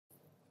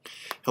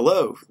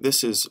Hello,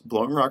 this is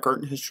Blowing Rock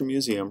Art and History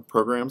Museum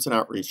Programs and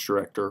Outreach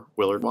Director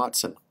Willard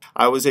Watson.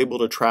 I was able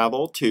to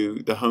travel to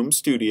the home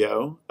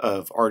studio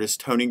of artist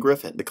Tony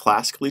Griffin, the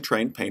classically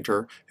trained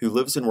painter who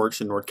lives and works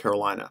in North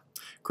Carolina.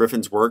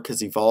 Griffin's work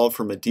has evolved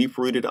from a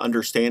deep-rooted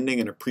understanding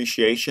and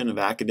appreciation of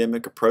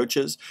academic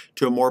approaches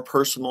to a more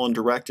personal and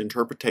direct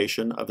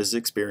interpretation of his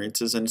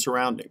experiences and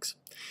surroundings.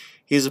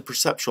 He is a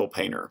perceptual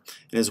painter,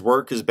 and his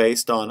work is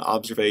based on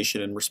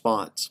observation and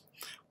response.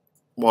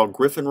 While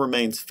Griffin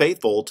remains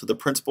faithful to the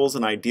principles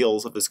and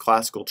ideals of his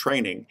classical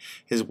training,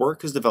 his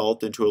work has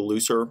developed into a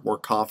looser, more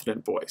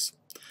confident voice,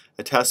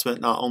 a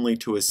testament not only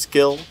to his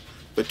skill,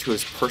 but to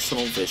his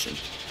personal vision.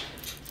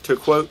 To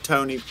quote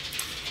Tony,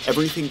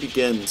 "Everything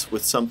begins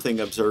with something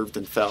observed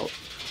and felt.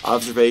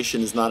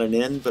 Observation is not an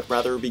end, but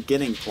rather a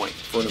beginning point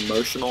for an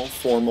emotional,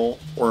 formal,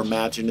 or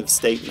imaginative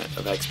statement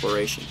of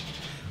exploration.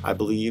 I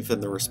believe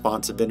in the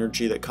responsive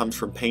energy that comes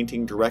from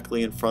painting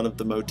directly in front of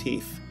the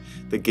motif,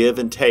 the give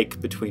and take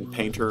between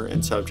painter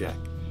and subject,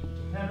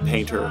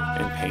 painter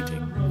and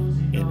painting."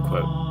 End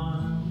quote.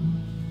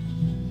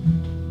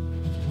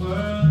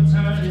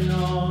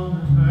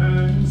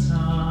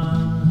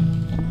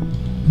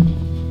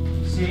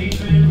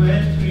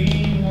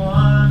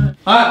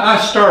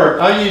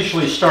 I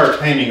usually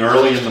start painting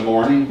early in the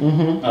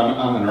morning.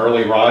 I'm an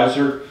early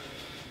riser,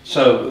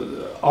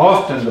 so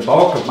often the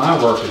bulk of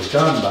my work is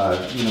done by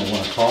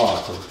 1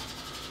 o'clock.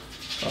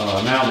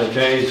 Now the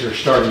days are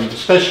starting,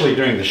 especially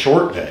during the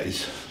short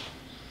days,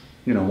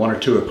 1 or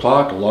 2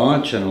 o'clock,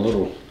 lunch and a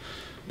little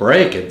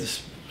break, the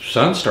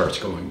sun starts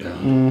going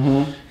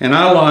down. And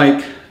I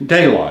like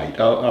daylight.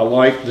 I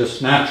like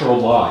this natural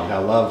light. I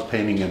love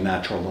painting in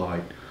natural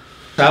light.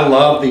 I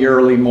love the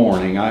early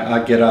morning.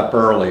 I get up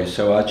early,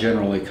 so I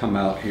generally come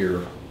out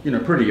here,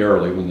 pretty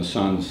early when the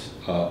sun's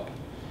up,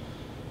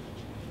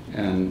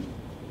 and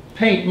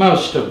paint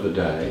most of the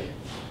day.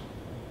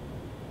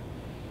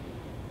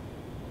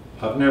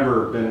 I've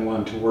never been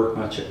one to work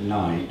much at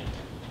night.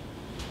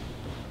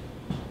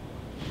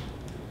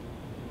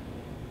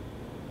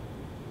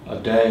 A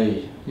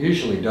day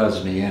usually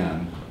does me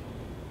in.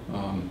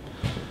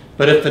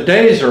 But if the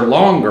days are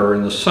longer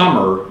in the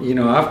summer,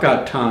 I've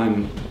got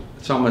time.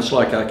 It's almost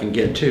like I can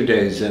get 2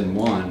 days in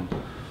one.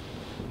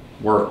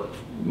 Work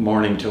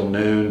morning till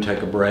noon,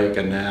 take a break,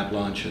 a nap,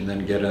 lunch, and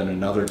then get in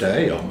another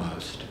day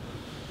almost.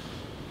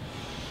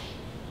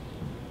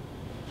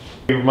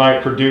 You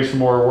might produce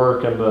more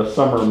work in the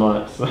summer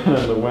months than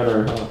in the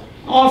winter, huh?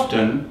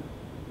 Often,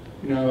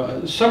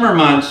 summer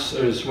months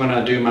is when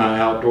I do my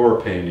outdoor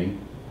painting.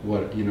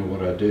 What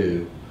I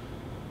do.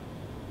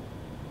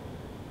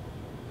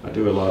 I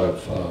do a lot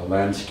of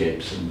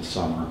landscapes in the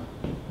summer,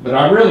 but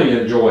I really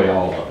enjoy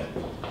all of it.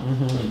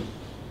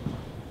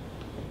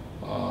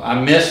 I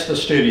miss the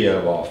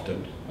studio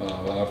often.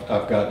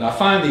 I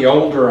find the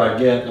older I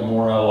get, the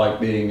more I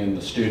like being in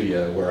the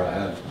studio, where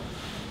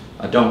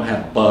I don't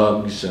have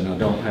bugs and I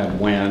don't have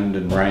wind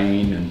and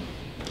rain. And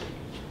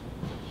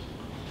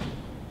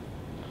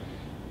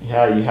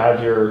yeah, you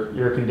have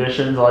your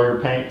conditions, all your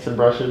paints and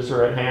brushes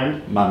are at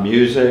hand. My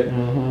music,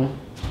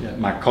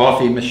 my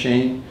coffee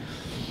machine.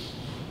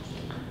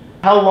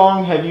 How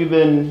long have you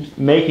been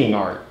making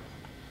art?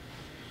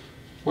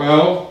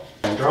 Well,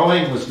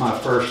 drawing was my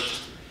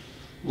first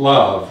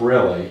love,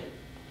 really.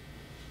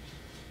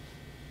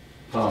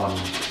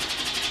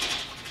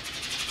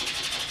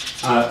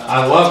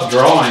 I loved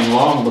drawing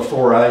long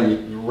before I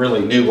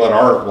really knew what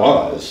art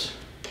was.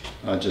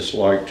 I just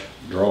liked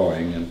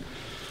drawing, and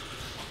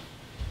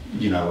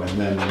and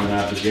then when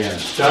I began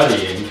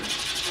studying,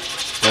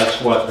 that's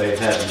what they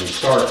had me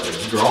start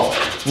with,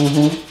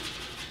 drawing.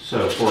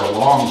 So for a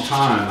long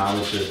time I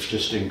was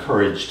just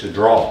encouraged to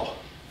draw,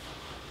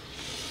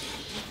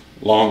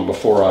 long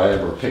before I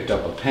ever picked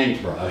up a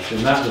paintbrush,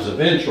 and that was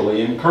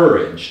eventually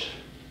encouraged,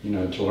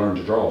 to learn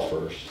to draw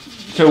first.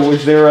 So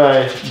was there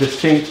a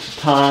distinct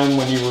time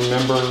when you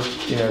remember,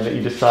 that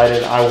you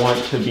decided, I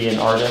want to be an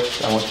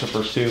artist, I want to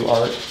pursue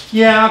art?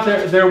 Yeah,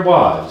 there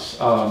was.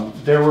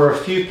 There were a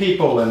few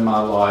people in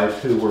my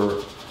life who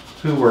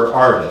were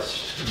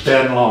artists,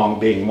 Ben Long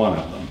being one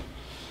of them.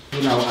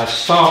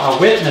 I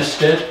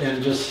witnessed it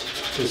and just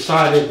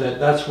decided that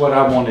that's what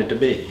I wanted to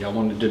be. I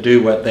wanted to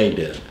do what they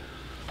did.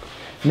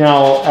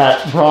 Now at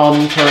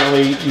BRAHM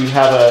currently you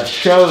have a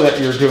show that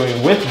you're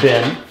doing with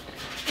Ben,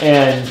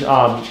 and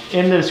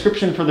in the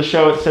description for the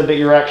show it said that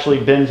you're actually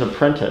Ben's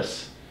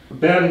apprentice.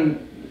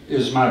 Ben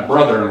is my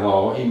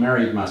brother-in-law. He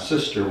married my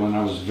sister when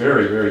I was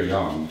very, very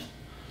young.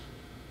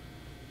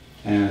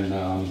 And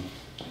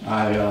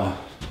I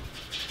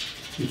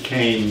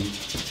became,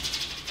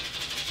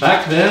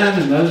 back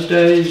then in those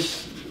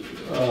days,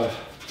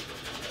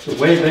 the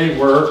way they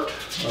worked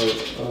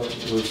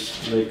was,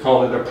 they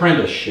called it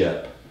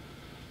apprenticeship,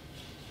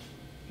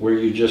 where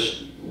you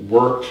just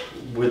worked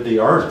with the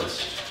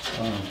artist.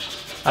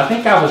 I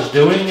think I was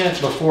doing it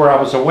before I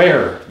was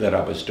aware that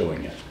I was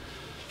doing it,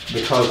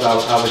 because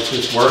I was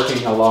just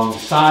working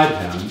alongside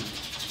him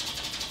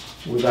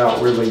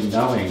without really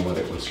knowing what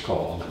it was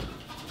called.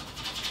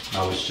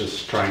 I was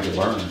just trying to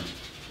learn.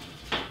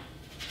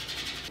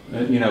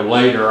 you know,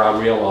 later I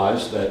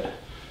realized that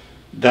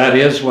that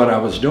is what I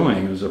was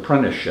doing, was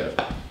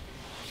apprenticeship.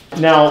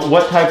 Now,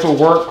 what type of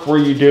work were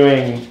you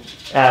doing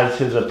as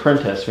his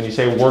apprentice? When you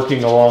say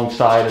working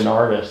alongside an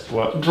artist,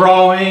 what?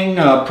 Drawing,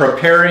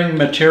 preparing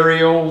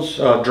materials,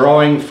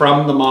 drawing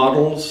from the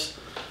models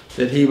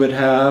that he would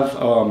have,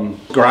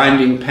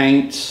 grinding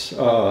paints,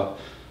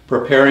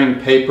 preparing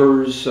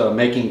papers,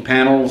 making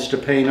panels to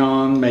paint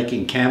on,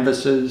 making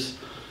canvases,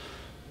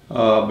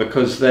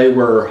 because they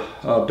were,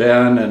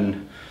 Ben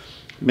and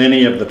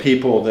many of the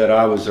people that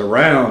I was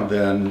around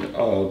then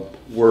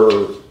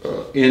were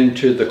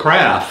into the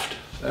craft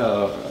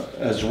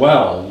as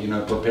well, you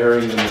know,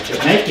 preparing the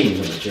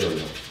making the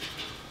material,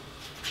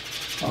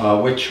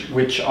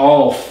 which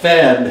all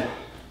fed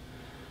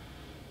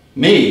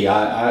me.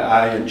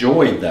 I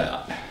enjoyed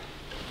that.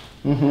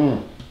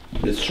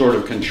 It sort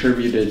of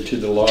contributed to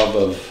the love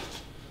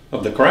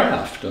of the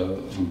craft,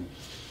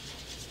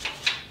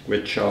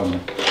 which I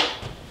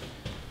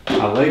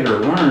later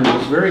learned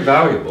was very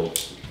valuable.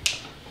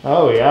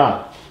 Oh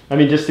yeah, I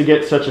mean, just to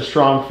get such a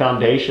strong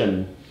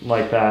foundation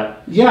like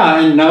that.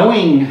 Yeah, and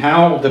knowing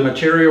how the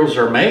materials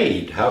are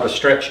made, how to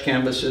stretch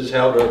canvases,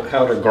 how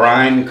to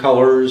grind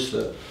colors,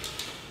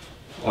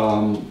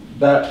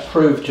 that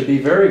proved to be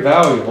very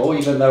valuable,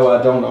 even though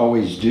I don't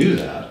always do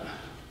that,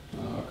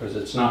 because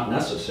it's not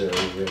necessary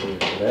really in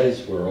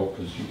today's world,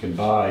 because you can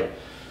buy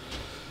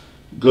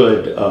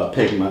good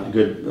pigment,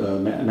 good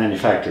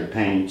manufactured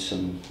paints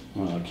and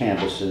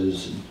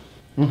canvases.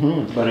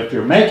 But if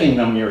you're making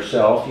them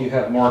yourself, you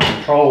have more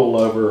control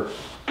over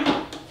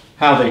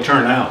how they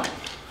turn out.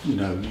 You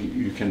know,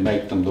 you can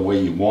make them the way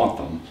you want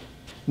them.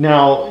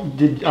 Now,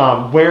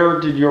 where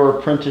did your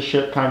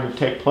apprenticeship kind of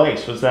take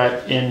place? Was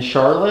that in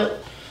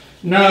Charlotte?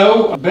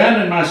 No, Ben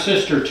and my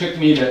sister took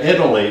me to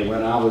Italy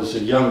when I was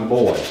a young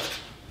boy,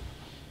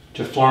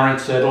 to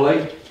Florence,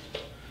 Italy,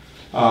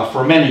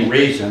 for many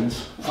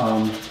reasons.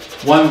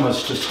 One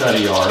was to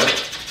study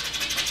art.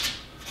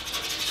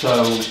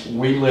 So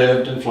we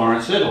lived in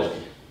Florence, Italy.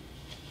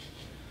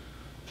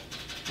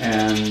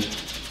 And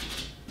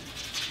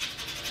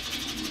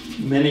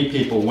many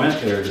people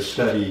went there to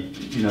study,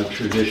 you know,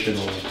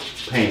 traditional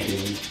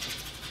painting.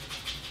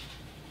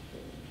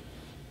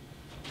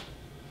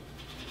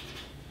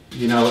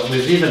 You know, it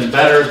was even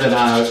better than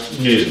I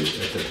knew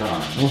at the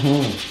time.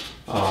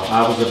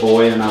 I was a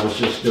boy and I was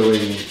just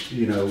doing,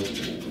 you know,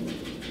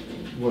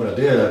 what I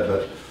did,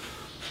 but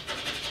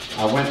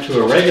I went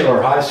to a regular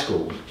high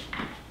school,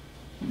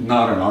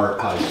 not an art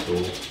high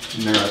school,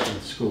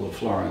 American School of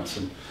Florence,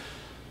 and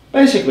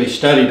basically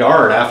studied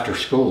art after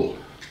school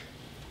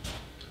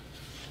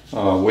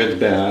with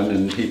Ben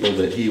and people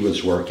that he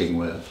was working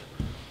with.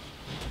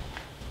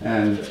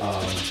 And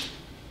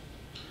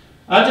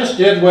I just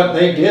did what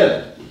they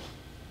did.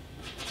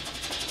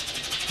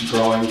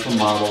 Drawing from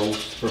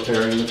models,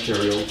 preparing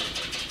materials.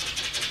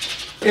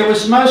 It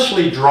was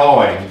mostly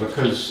drawing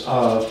because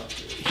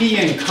he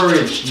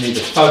encouraged me to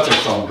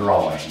focus on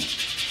drawing.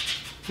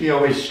 He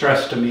always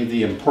stressed to me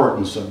the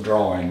importance of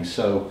drawing,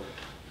 so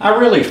I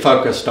really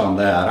focused on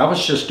that. I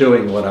was just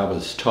doing what I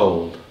was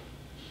told.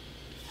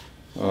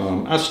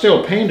 I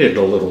still painted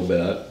a little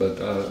bit,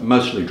 but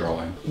mostly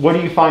drawing. What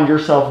do you find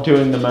yourself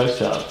doing the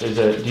most of? Do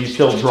you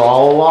still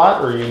draw a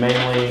lot, or are you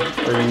mainly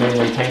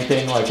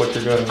painting, like what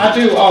you're doing? I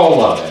do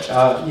all of it.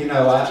 You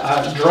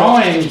know,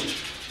 drawing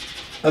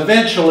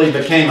eventually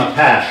became a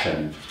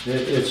passion.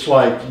 It's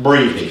like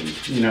breathing.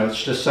 You know,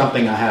 it's just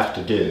something I have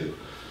to do.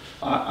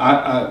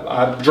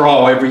 I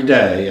draw every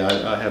day.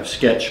 I have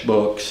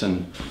sketchbooks,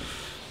 and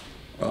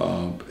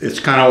it's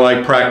kind of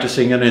like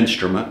practicing an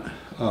instrument.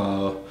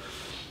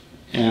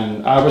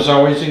 And I was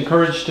always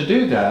encouraged to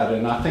do that,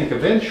 and I think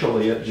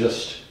eventually it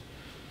just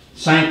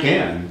sank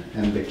in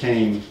and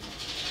became,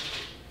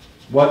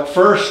 what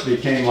first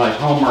became like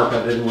homework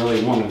I didn't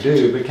really want to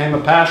do, became a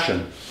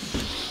passion.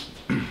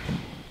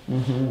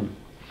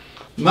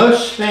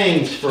 Most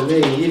things for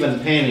me, even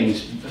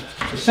paintings,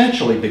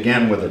 essentially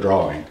begin with a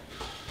drawing.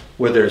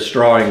 Whether it's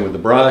drawing with a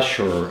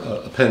brush or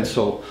a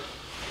pencil,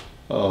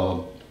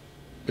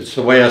 it's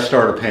the way I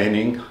start a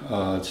painting.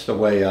 It's the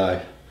way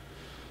I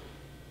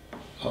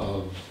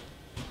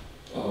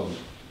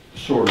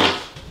sort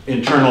of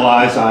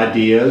internalize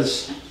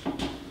ideas.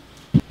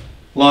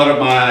 A lot of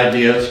my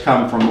ideas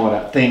come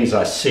from things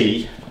I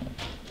see.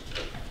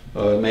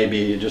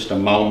 Maybe just a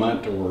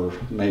moment, or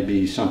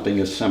maybe something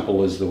as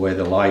simple as the way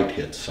the light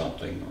hits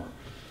something. Or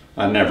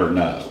I never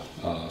know.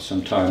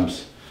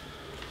 Sometimes,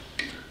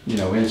 you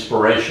know,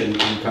 inspiration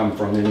can come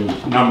from any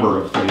number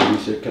of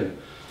things.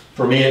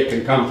 For me, it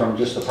can come from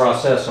just the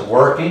process of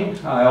working.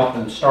 I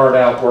often start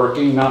out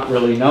working not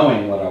really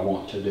knowing what I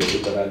want to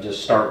do, but I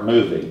just start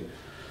moving.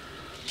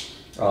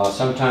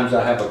 Sometimes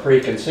I have a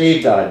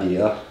preconceived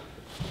idea,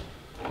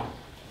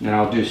 and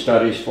I'll do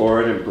studies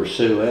for it and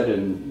pursue it,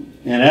 and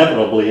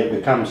inevitably it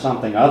becomes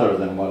something other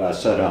than what I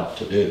set out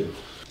to do.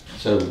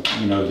 So,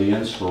 you know, the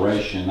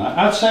inspiration,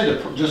 I'd say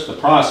that just the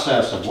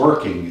process of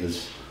working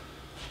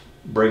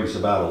brings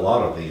about a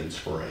lot of the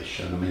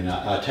inspiration. I mean,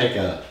 I take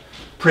a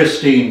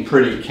pristine,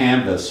 pretty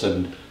canvas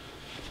and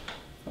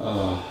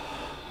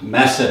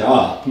mess it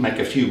up, make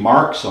a few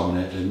marks on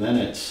it, and then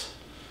it's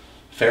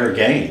fair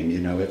game. You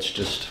know, it's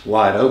just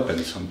wide open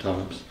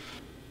sometimes.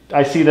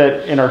 I see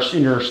that in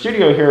your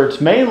studio here, it's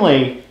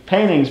mainly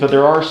paintings, but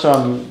there are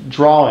some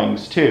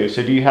drawings too.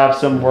 So do you have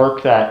some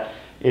work that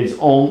it's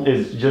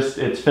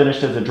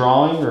finished as a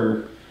drawing,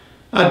 or?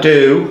 I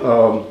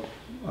do.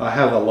 I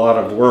have a lot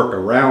of work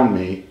around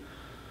me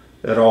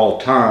at all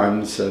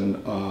times,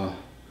 and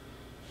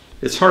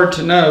it's hard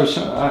to know.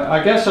 So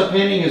I guess a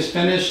painting is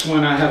finished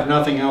when I have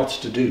nothing else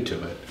to do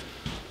to it.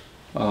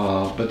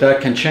 But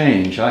that can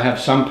change. I have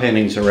some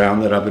paintings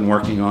around that I've been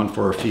working on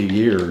for a few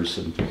years,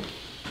 and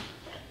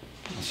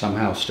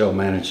somehow still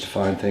manage to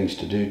find things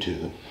to do to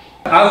them.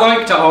 I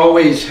like to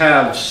always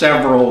have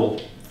several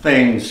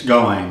things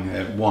going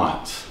at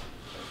once.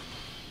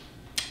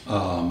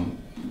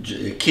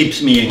 It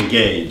keeps me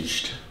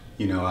engaged.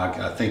 You know,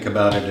 I think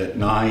about it at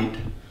night.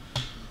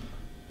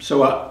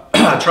 So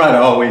I try to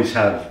always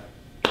have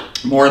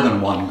more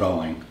than one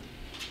going.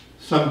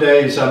 Some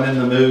days I'm in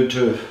the mood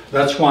to,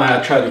 that's why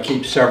I try to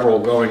keep several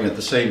going at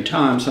the same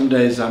time. Some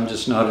days I'm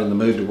just not in the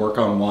mood to work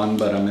on one,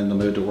 but I'm in the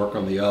mood to work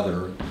on the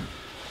other.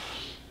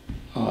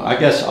 I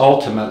guess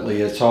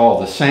ultimately it's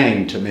all the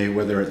same to me,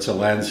 whether it's a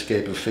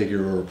landscape, a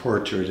figure, or a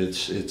portrait.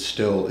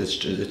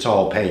 It's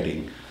all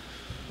painting.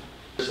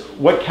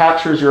 What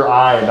captures your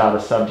eye about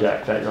a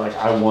subject that you're like,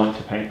 I want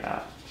to paint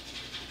that?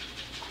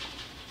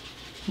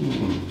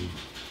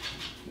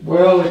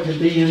 Well, it could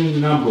be any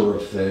number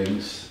of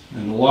things,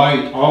 and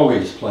light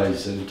always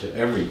plays into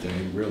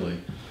everything, really.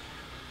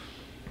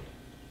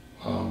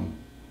 A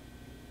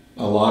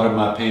lot of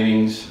my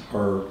paintings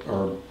are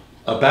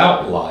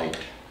about light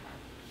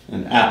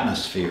and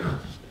atmosphere,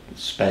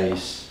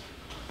 space.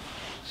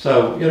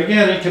 So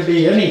again, it could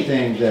be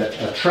anything that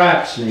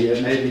attracts me.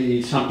 It may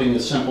be something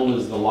as simple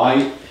as the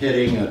light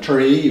hitting a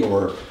tree,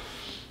 or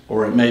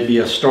it may be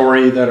a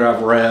story that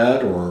I've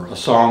read or a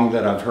song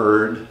that I've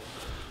heard.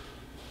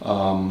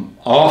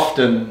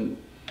 Often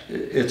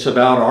it's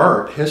about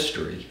art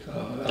history.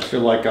 I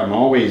feel like I'm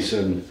always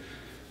in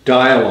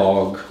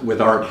dialogue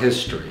with art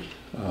history,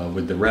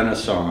 with the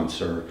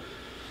Renaissance, or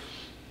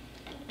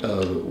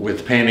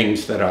with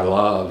paintings that I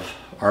love,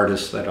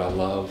 artists that I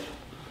love.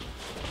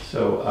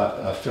 So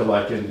I feel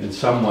like in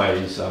some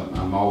ways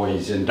I'm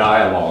always in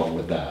dialogue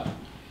with that.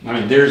 I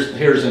mean,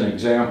 here's an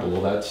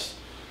example. That's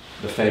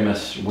the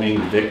famous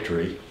Winged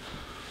Victory.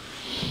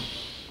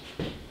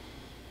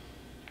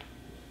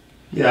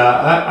 Yeah,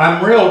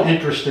 I'm real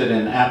interested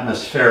in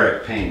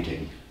atmospheric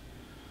painting.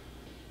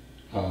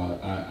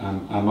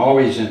 I'm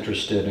always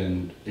interested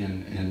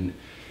in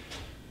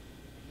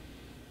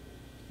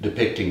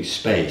depicting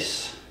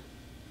space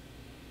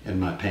in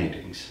my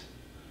paintings.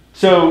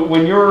 So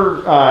when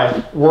you're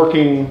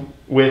working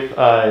with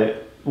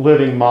a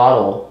living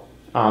model,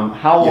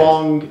 how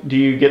long do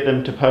you get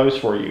them to pose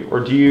for you? Or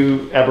do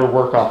you ever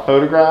work off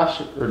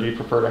photographs, or do you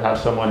prefer to have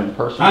someone in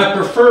person? I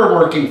prefer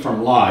working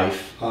from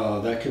life.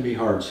 That can be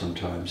hard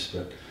sometimes,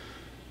 but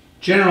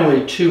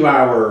generally 2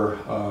 hour,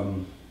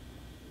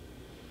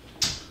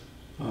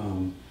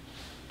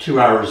 2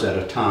 hours at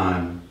a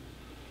time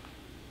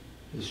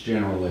is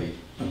generally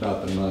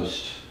about the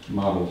most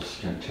models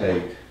can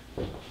take.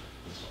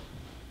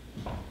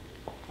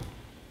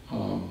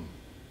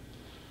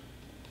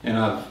 And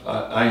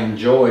I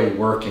enjoy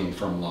working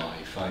from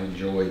life. I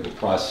enjoy the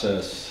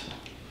process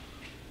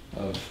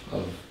of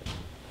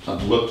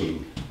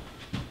looking.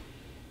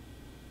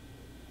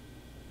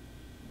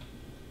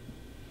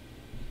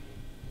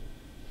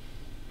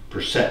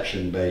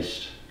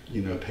 Perception-based,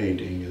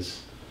 painting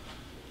is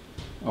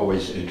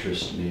always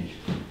interests me.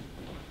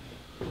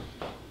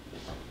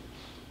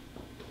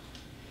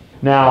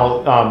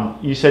 Now,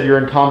 you said you're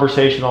in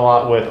conversation a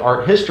lot with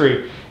art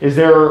history.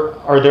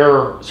 Are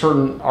there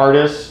certain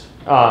artists,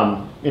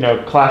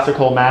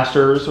 classical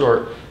masters,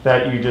 or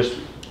that you just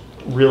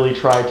really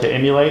try to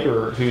emulate,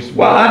 or who's?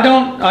 Well, I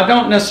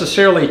don't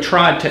necessarily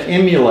try to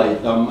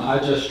emulate them. I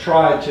just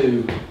try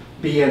to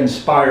be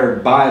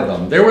inspired by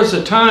them. There was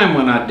a time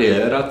when I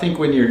did. I think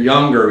when you're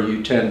younger,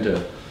 you tend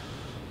to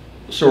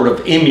sort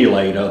of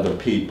emulate other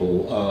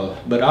people.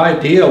 But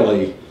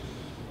ideally,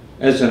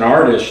 as an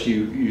artist,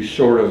 you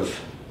sort of,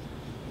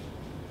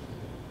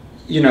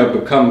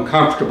 become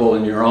comfortable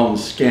in your own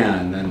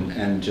skin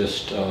and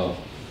just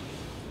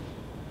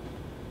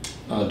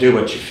do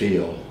what you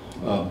feel.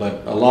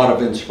 But a lot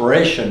of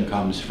inspiration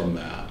comes from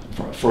that,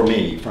 for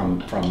me,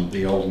 from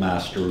the old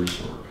masters,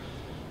 or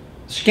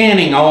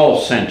scanning all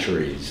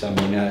centuries. I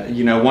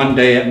mean, one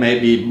day it may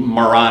be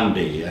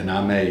Morandi, and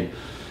I may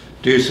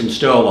do some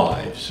still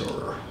lifes,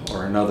 or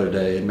another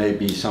day it may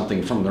be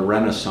something from the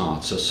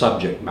Renaissance, a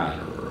subject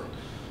matter,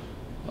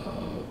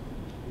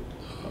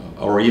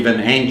 or even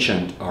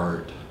ancient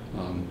art.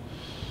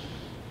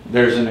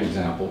 There's an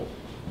example.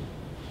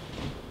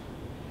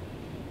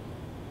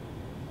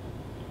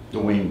 The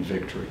Winged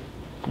Victory.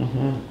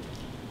 Mm-hmm.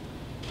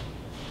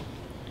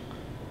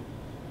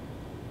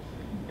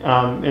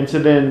 And so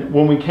then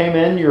when we came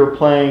in, you were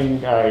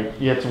playing,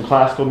 you had some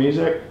classical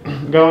music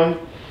going.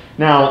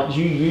 Now, do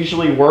you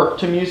usually work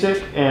to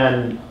music,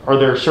 and are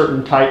there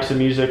certain types of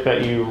music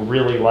that you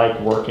really like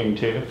working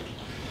to?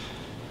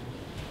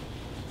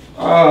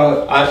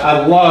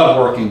 I love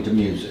working to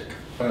music,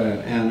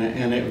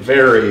 and it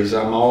varies.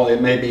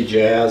 It may be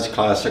jazz,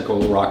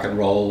 classical, rock and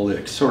roll.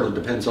 It sort of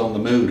depends on the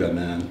mood I'm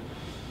in.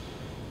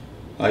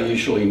 I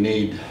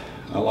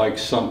like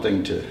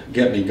something to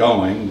get me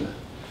going.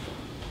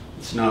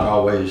 It's not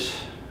always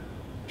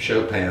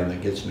Chopin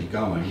that gets me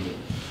going,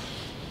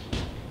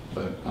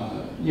 but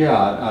yeah,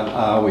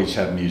 I always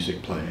have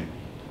music playing.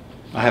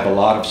 I have a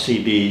lot of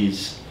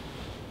CDs,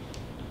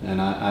 and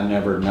I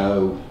never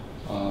know.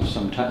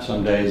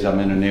 Some days I'm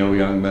in a Neil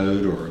Young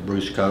mood, or a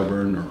Bruce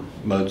Cockburn, or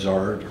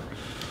Mozart.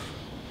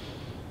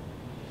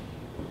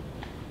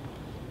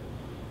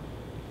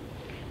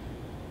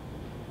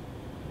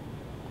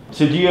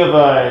 So do you have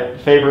a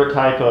favorite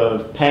type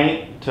of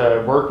paint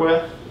to work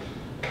with?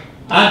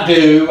 I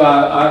do.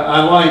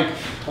 I like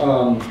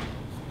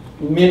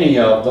many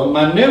of them.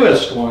 My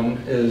newest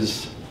one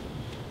is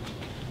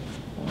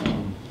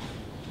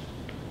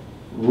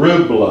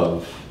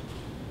Rublev.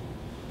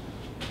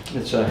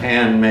 It's a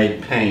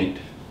handmade paint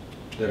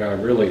that I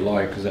really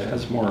like because it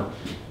has more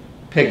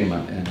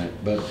pigment in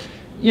it. But,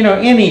 you know,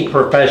 any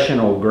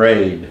professional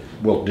grade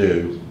will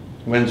do.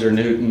 Winsor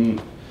Newton,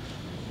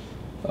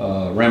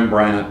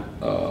 Rembrandt,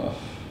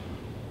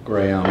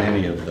 Graham,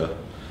 any of the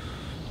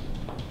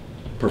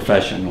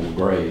professional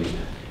grade.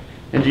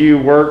 And do you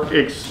work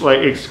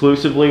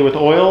exclusively with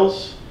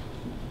oils?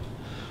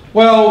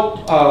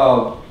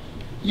 Well,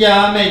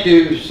 yeah, I may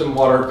do some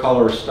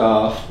watercolor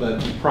stuff,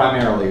 but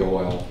primarily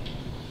oil.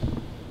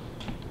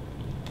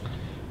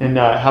 And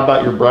how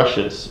about your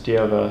brushes? Do you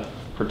have a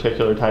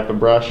particular type of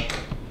brush?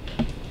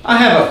 I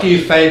have a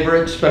few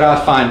favorites, but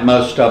I find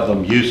most of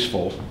them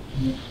useful.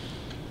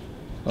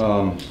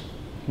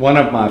 One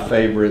of my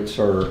favorites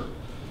are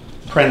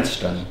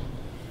Princeton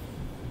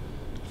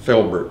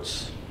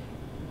Filberts.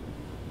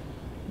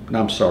 No,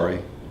 I'm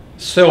sorry,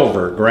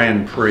 Silver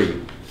Grand Prix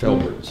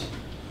Filberts.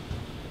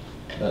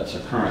 That's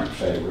a current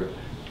favorite.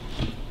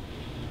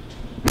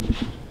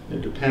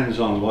 It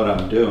depends on what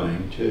I'm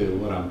doing too,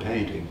 what I'm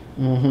painting.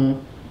 Mm-hmm.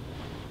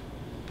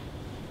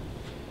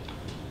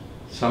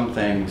 Some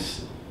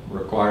things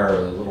require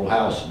a little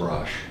house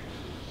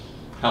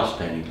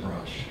painting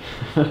brush.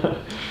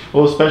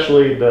 Well,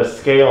 especially the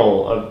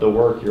scale of the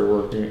work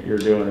you're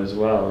doing as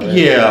well, right?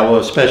 Yeah, well,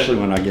 especially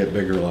when I get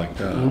bigger like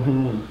that.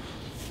 Mm-hmm.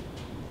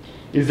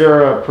 Is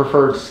there a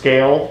preferred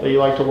scale that you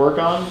like to work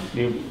on?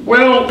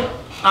 Well,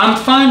 I'm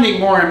finding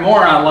more and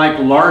more I like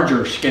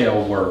larger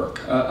scale work.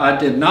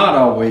 That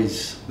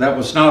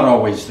was not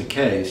always the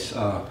case.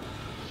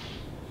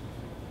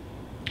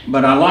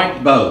 But I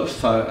like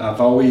both. I've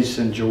always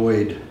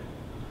enjoyed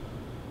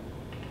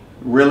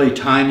really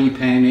tiny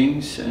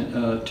paintings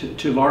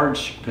to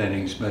large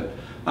paintings, but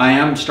I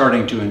am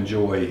starting to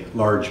enjoy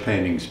large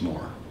paintings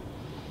more.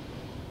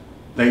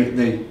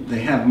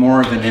 They have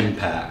more of an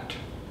impact,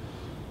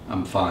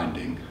 I'm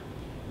finding.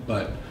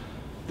 But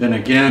then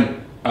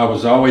again, I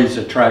was always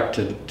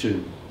attracted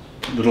to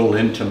little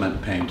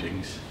intimate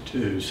paintings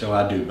too, so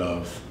I do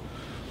both.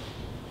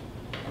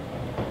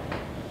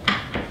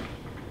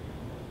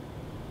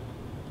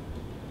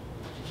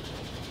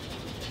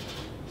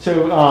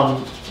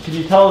 So, could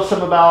you tell us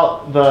some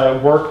about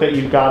the work that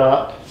you've got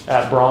up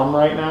at BRAHM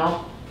right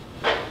now?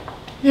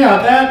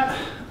 Yeah,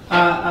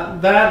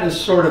 that is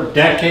sort of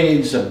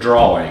decades of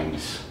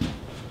drawings.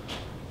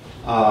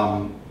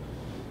 And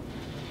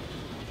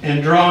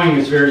drawing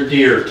is very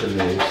dear to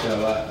me,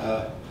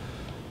 so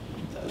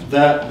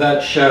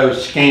that show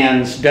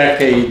scans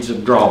decades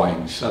of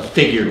drawings,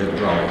 figurative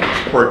drawings,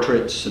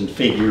 portraits and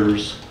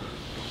figures,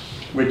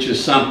 which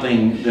is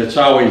something that's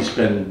always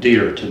been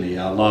dear to me.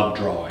 I love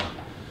drawing.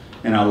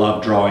 And I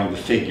love drawing the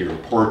figure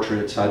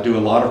portraits. I do a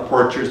lot of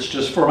portraits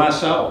just for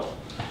myself,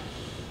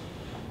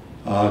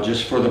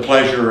 just for the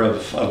pleasure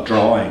of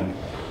drawing.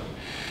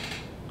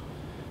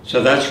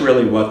 So that's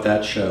really what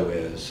that show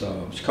is.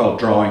 It's called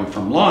Drawing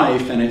from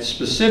Life, and it's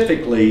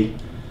specifically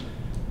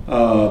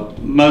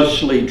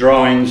mostly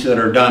drawings that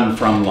are done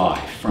from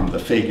life, from the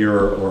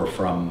figure or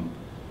from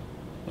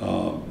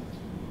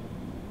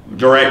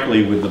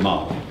directly with the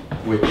model,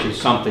 which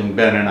is something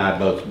Ben and I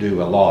both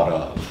do a lot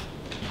of.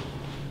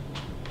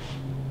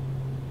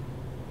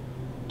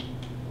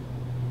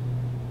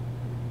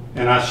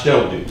 And I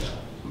still do that.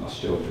 I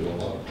still do a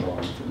lot of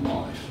drawing from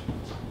life.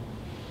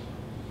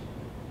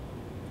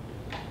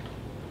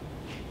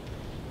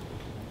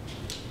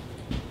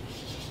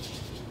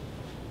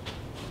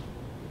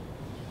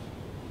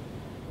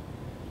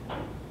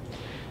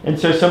 And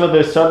so some of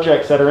the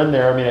subjects that are in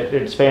there, I mean,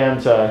 it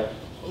spans a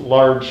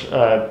large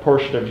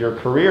portion of your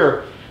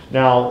career.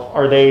 Now,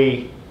 are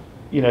they,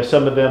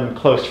 some of them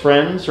close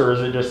friends, or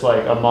is it just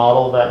like a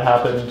model that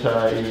happened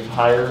you've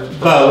hired?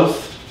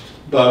 Both.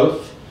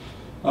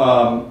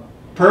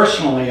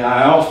 Personally,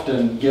 I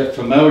often get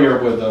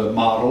familiar with a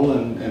model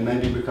and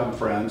maybe become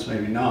friends,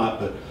 maybe not,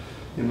 but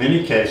in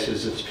many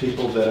cases it's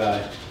people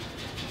that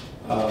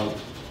I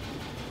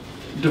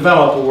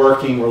develop a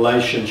working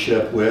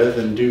relationship with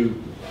and do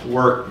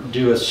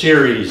do a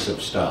series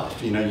of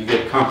stuff. You know, you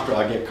get comfortable.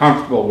 I get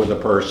comfortable with a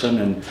person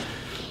and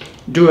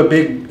do a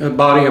big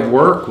body of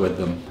work with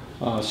them,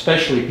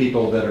 especially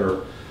people that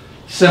are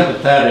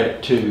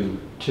sympathetic to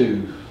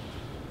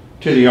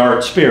the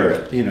art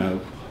spirit. You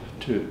know,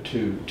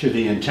 to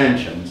the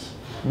intentions.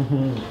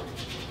 Mm-hmm.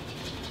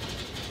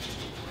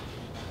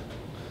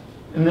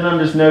 And then I'm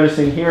just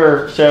noticing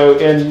here, so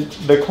in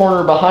the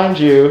corner behind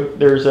you,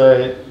 there's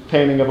a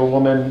painting of a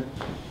woman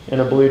in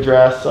a blue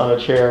dress on a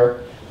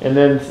chair, and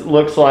then it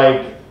looks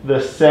like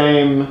the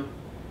same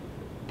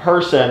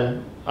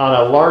person on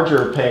a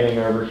larger painting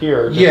over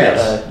here.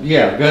 Yes,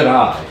 yeah, good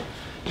eye.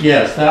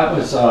 Yes, that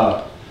was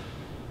a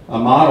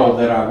model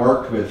that I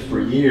worked with for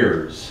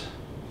years,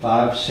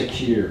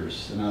 5-6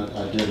 years, and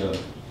I did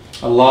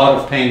a lot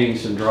of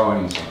paintings and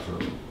drawings of her.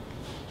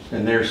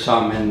 And there's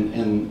some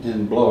in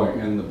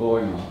the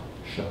blowing off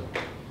show.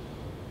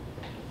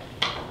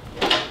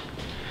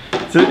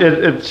 So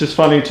it's just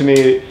funny to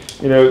me,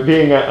 you know,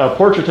 being a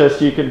portraitist,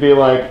 you could be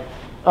like,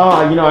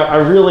 oh, you know, I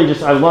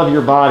love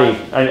your body.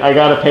 I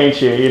gotta paint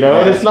you, you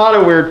know? And it's not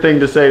a weird thing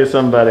to say to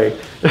somebody.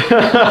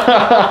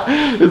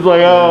 It's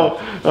like, oh,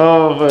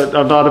 but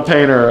I'm not a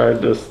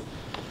painter.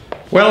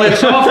 Well,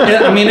 it's often,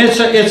 I mean,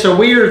 it's a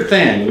weird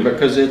thing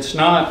because it's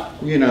not,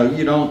 you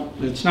know,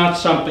 it's not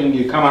something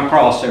you come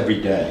across every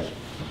day.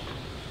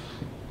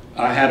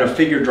 I had a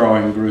figure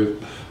drawing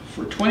group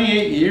for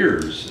 28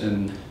 years,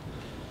 and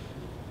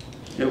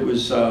it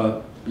was,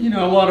 you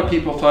know, a lot of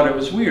people thought it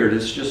was weird.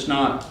 It's just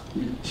not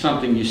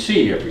something you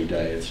see every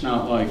day. It's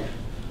not like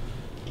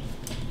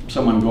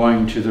someone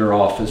going to their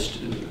office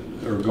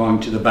or going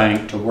to the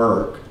bank to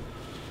work.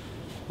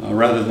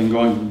 Rather than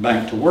going to the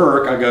bank to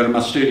work, I go to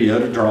my studio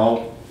to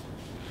draw,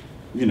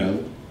 you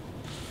know,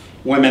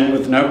 women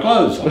with no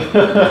clothes on.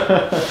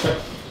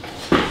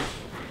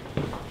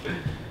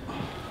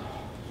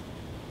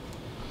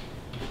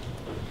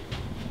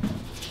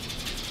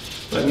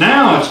 But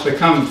now it's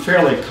become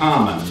fairly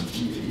common.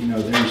 You know,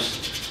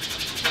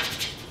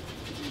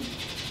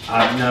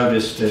 I've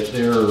noticed that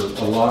there are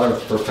a lot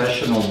of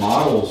professional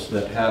models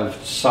that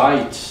have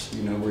sites,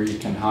 you know, where you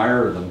can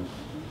hire them.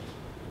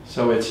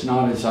 So it's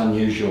not as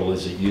unusual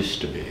as it used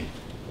to be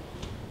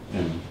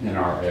in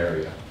our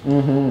area.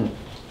 Mm-hmm.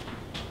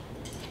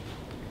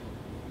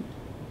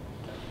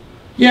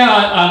 Yeah,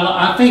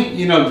 I think,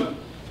 you know,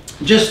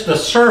 just the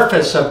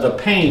surface of the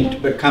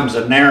paint becomes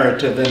a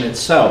narrative in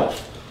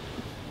itself.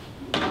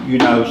 You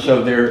know,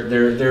 so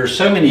there are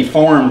so many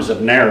forms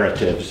of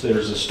narratives.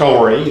 There's a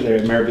story,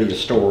 there may be a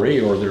story,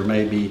 or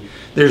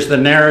there's the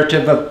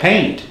narrative of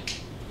paint.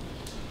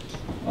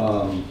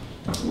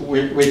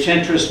 Which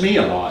interests me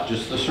a lot,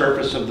 just the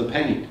surface of the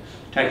paint,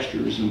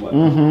 textures and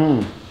whatnot.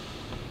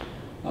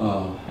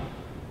 Mm-hmm.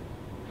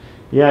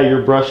 Yeah,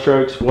 your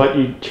brushstrokes, what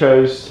you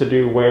chose to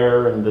do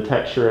where, and the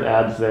texture it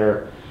adds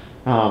there.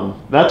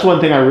 That's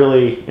one thing I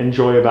really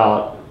enjoy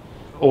about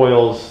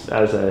oils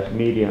as a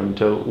medium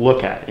to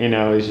look at. You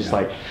know, it's just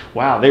like,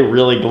 wow, they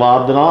really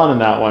globbed it on in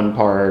that one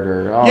part.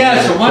 Or yeah,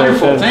 it's a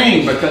wonderful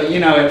thing because,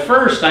 you know, at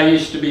first I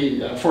used to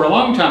be, for a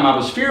long time I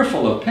was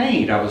fearful of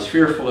paint. I was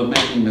fearful of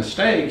making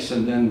mistakes,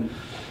 and then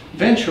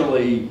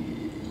eventually,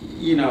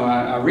 you know,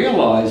 I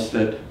realized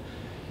that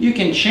you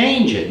can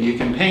change it, you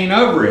can paint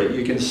over it,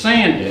 you can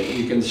sand it,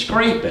 you can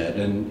scrape it,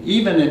 and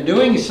even in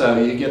doing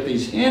so you get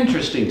these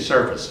interesting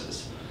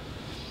surfaces.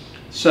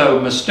 So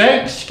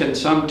mistakes can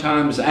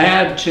sometimes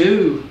add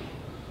to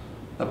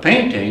a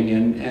painting,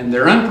 and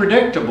they're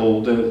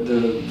unpredictable,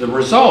 the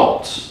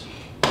results.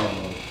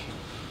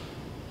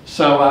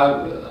 So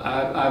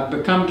I've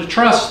become to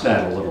trust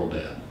that a little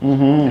bit.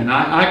 Mm-hmm. And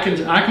I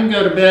can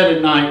go to bed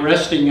at night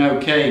resting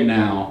okay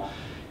now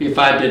if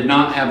I did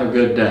not have a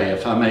good day,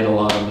 if I made a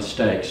lot of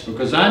mistakes,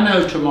 because I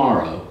know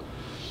tomorrow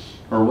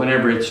or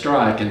whenever it's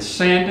dry I can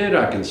sand it,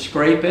 I can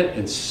scrape it,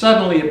 and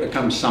suddenly it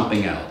becomes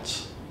something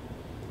else.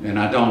 And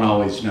I don't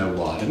always know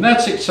what. And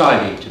that's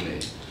exciting to me.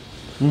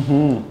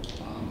 Mm-hmm.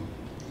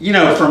 You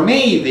know, for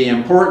me, the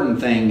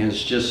important thing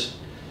is just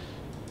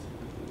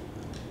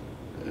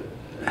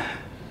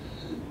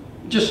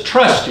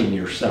trusting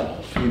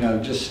yourself. You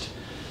know, just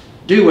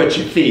do what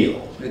you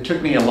feel. It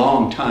took me a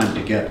long time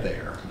to get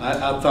there.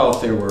 I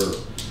thought there were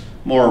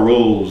more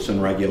rules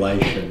and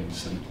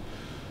regulations. And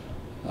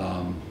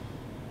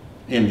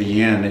in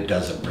the end, it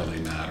doesn't really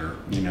matter.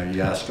 You know,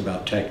 you ask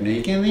about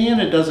technique. In the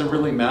end, it doesn't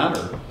really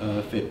matter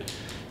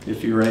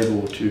if you're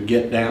able to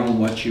get down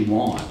what you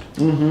want.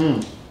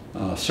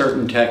 Mm-hmm.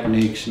 Certain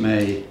techniques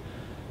may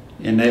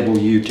enable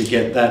you to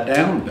get that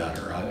down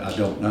better. I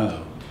don't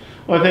know.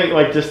 Well, I think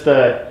like just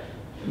the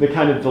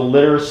kind of the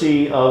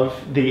literacy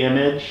of the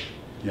image,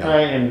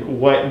 right, and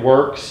what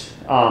works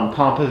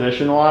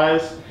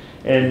composition-wise,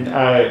 and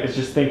it's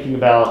just thinking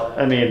about.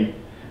 I mean,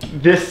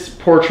 this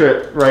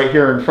portrait right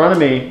here in front of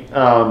me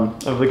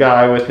of the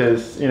guy with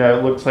his, you know,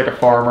 it looks like a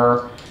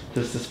farmer,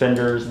 the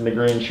suspenders and the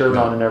green shirt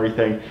on and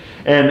everything.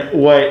 And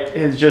what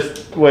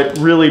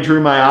really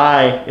drew my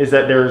eye is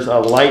that there's a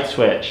light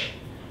switch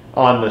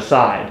on the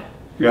side.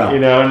 Yeah. You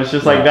know, and it's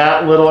just like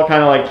that little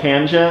kind of like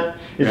tangent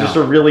is just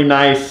a really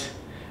nice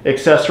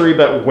accessory,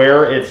 but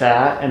where it's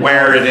at and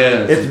where it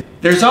is.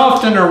 There's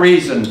often a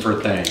reason for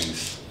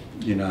things,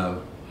 you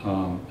know,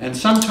 and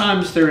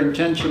sometimes they're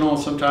intentional,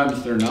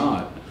 sometimes they're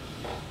not.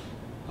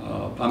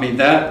 I mean,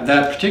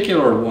 that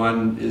particular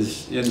one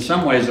is in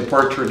some ways a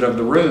portrait of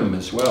the room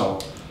as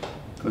well,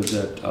 because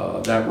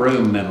that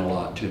room meant a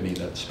lot to me,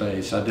 that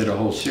space. I did a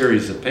whole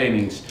series of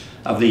paintings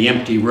of the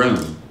empty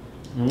room.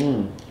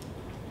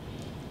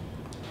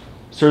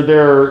 So are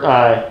there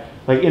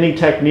like any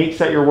techniques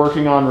that you're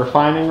working on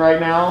refining right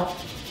now?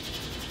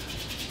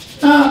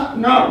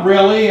 Not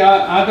really.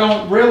 I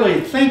don't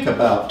really think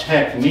about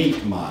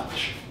technique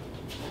much.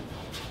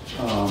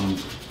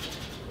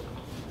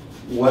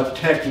 What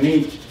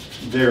technique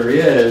there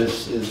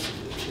is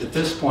at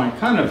this point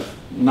kind of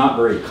not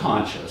very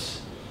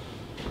conscious.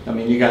 I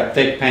mean, you got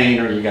thick paint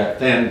or you got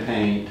thin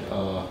paint,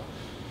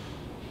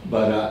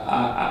 but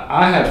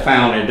I have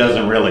found it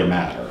doesn't really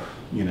matter.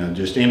 You know,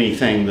 just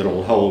anything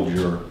that'll hold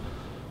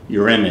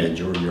your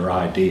image or your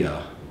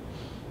idea.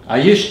 I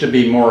used to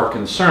be more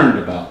concerned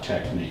about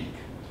technique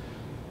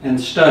and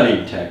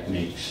studied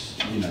techniques,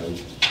 you know,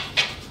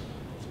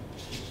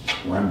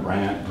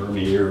 Rembrandt,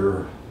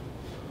 Vermeer.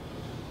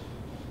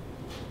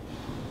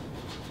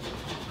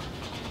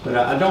 But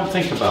I don't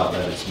think about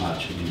that as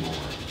much anymore.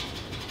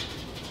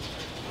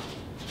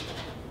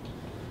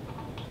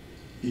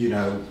 You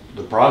know,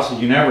 the process,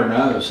 you never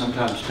know.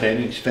 Sometimes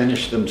paintings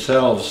finish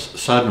themselves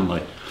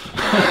suddenly.